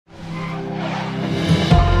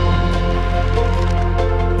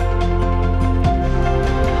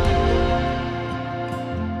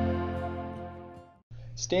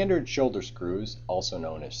Standard shoulder screws, also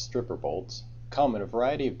known as stripper bolts, come in a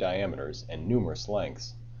variety of diameters and numerous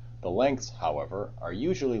lengths. The lengths, however, are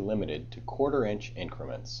usually limited to quarter-inch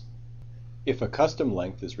increments. If a custom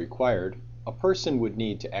length is required, a person would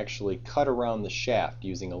need to actually cut around the shaft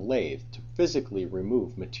using a lathe to physically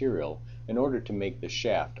remove material in order to make the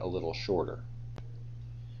shaft a little shorter.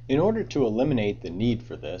 In order to eliminate the need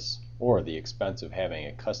for this, or the expense of having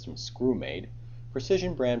a custom screw made,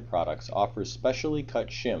 Precision Brand Products offers specially cut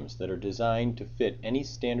shims that are designed to fit any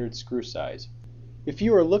standard screw size. If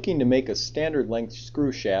you are looking to make a standard length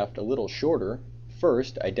screw shaft a little shorter,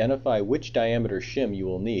 first identify which diameter shim you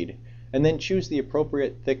will need, and then choose the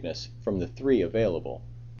appropriate thickness from the 3 available.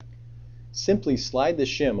 Simply slide the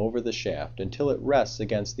shim over the shaft until it rests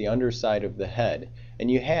against the underside of the head,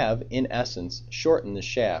 and you have, in essence, shortened the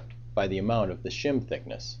shaft by the amount of the shim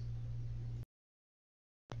thickness.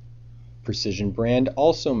 Precision Brand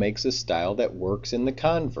also makes a style that works in the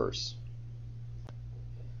converse.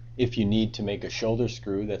 If you need to make a shoulder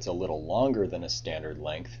screw that's a little longer than a standard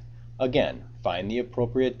length, again, find the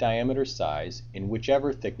appropriate diameter size in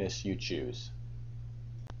whichever thickness you choose.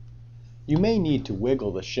 You may need to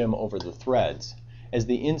wiggle the shim over the threads, as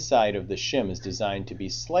the inside of the shim is designed to be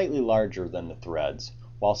slightly larger than the threads,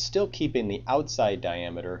 while still keeping the outside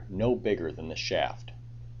diameter no bigger than the shaft.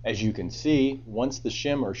 As you can see, once the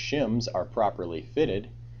shim or shims are properly fitted,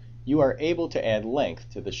 you are able to add length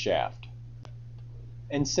to the shaft.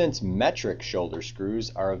 And since metric shoulder screws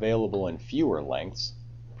are available in fewer lengths,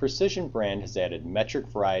 Precision Brand has added metric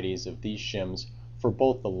varieties of these shims for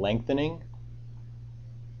both the lengthening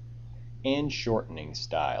and shortening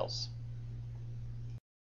styles.